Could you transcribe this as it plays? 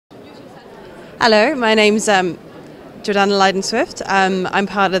Hello, my name's Jordana Leiden-Swift. I'm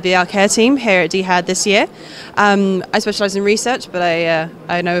part of the Al-Care team here at DIHAD this year. I specialise in research, but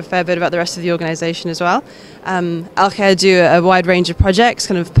I know a fair bit about the rest of the organisation as well. Al-Care do a wide range of projects,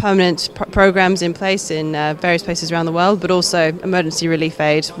 kind of permanent programmes in place in various places around the world, but also emergency relief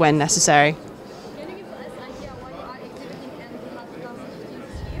aid when necessary.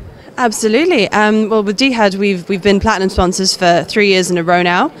 Absolutely. Well, with DIHAD, we've been platinum sponsors for 3 years in a row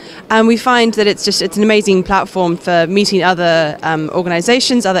now, and we find that it's an amazing platform for meeting other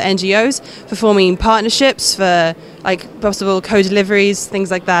organisations, other NGOs, for forming partnerships, for possible co-deliveries,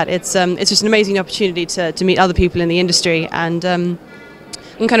 things like that. It's just an amazing opportunity to meet other people in the industry and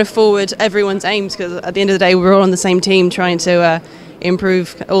kind of forward everyone's aims, because at the end of the day, we're all on the same team trying to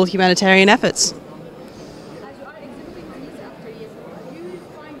improve all humanitarian efforts.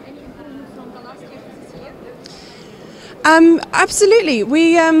 Absolutely.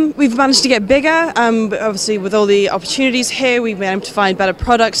 We've managed to get bigger. Obviously, with all the opportunities here, we've been able to find better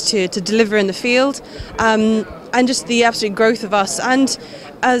products to deliver in the field, and just the absolute growth of us. And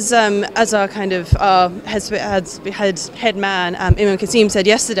as our kind of head man, Imam Kasim, said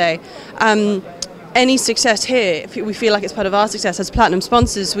yesterday, any success here, we feel like it's part of our success as platinum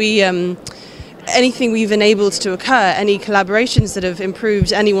sponsors. Anything we've enabled to occur, any collaborations that have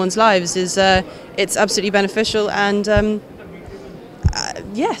improved anyone's lives, it's absolutely beneficial, and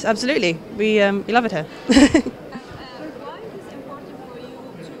yes, absolutely, we love it here. Why is it important for you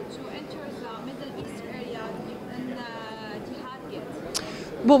to enter the Middle East area given DIHAD?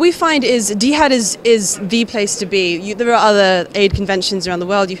 What we find is DIHAD is the place to be. There are other aid conventions around the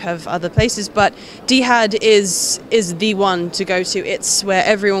world, you have other places, but DIHAD is the one to go to. It's where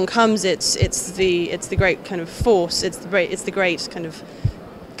everyone comes. It's the great kind of force. It's the great kind of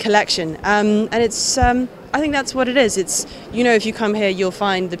collection. And it's I think that's what it is. It's, if you come here, you'll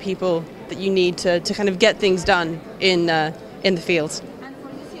find the people that you need to kind of get things done in the field. And for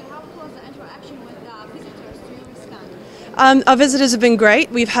this year, how was the interaction with the visitors to your stand? Our visitors have been great.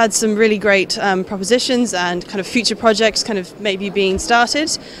 We've had some really great propositions and kind of future projects kind of maybe being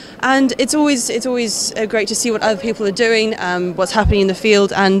started, and it's always great to see what other people are doing, what's happening in the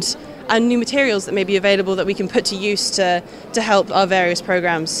field, and new materials that may be available that we can put to use to help our various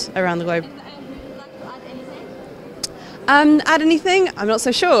programs around the globe. Add anything? I'm not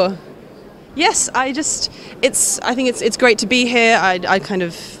so sure. Yes, I think it's great to be here. I'd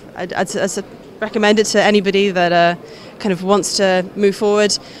recommend it to anybody that kind of wants to move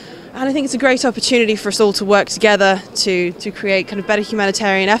forward, and I think it's a great opportunity for us all to work together to create kind of better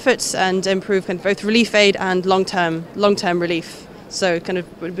humanitarian efforts and improve kind of both relief aid and long-term relief. So kind of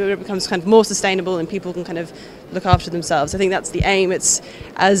it becomes kind of more sustainable and people can kind of look after themselves. I think that's the aim. It's,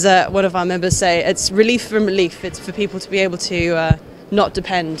 as one of our members say, it's relief from relief. It's for people to be able to not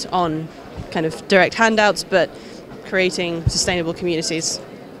depend on kind of direct handouts, but creating sustainable communities.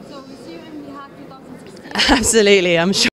 So we see you in DIHAD 2016. Absolutely, I'm sure.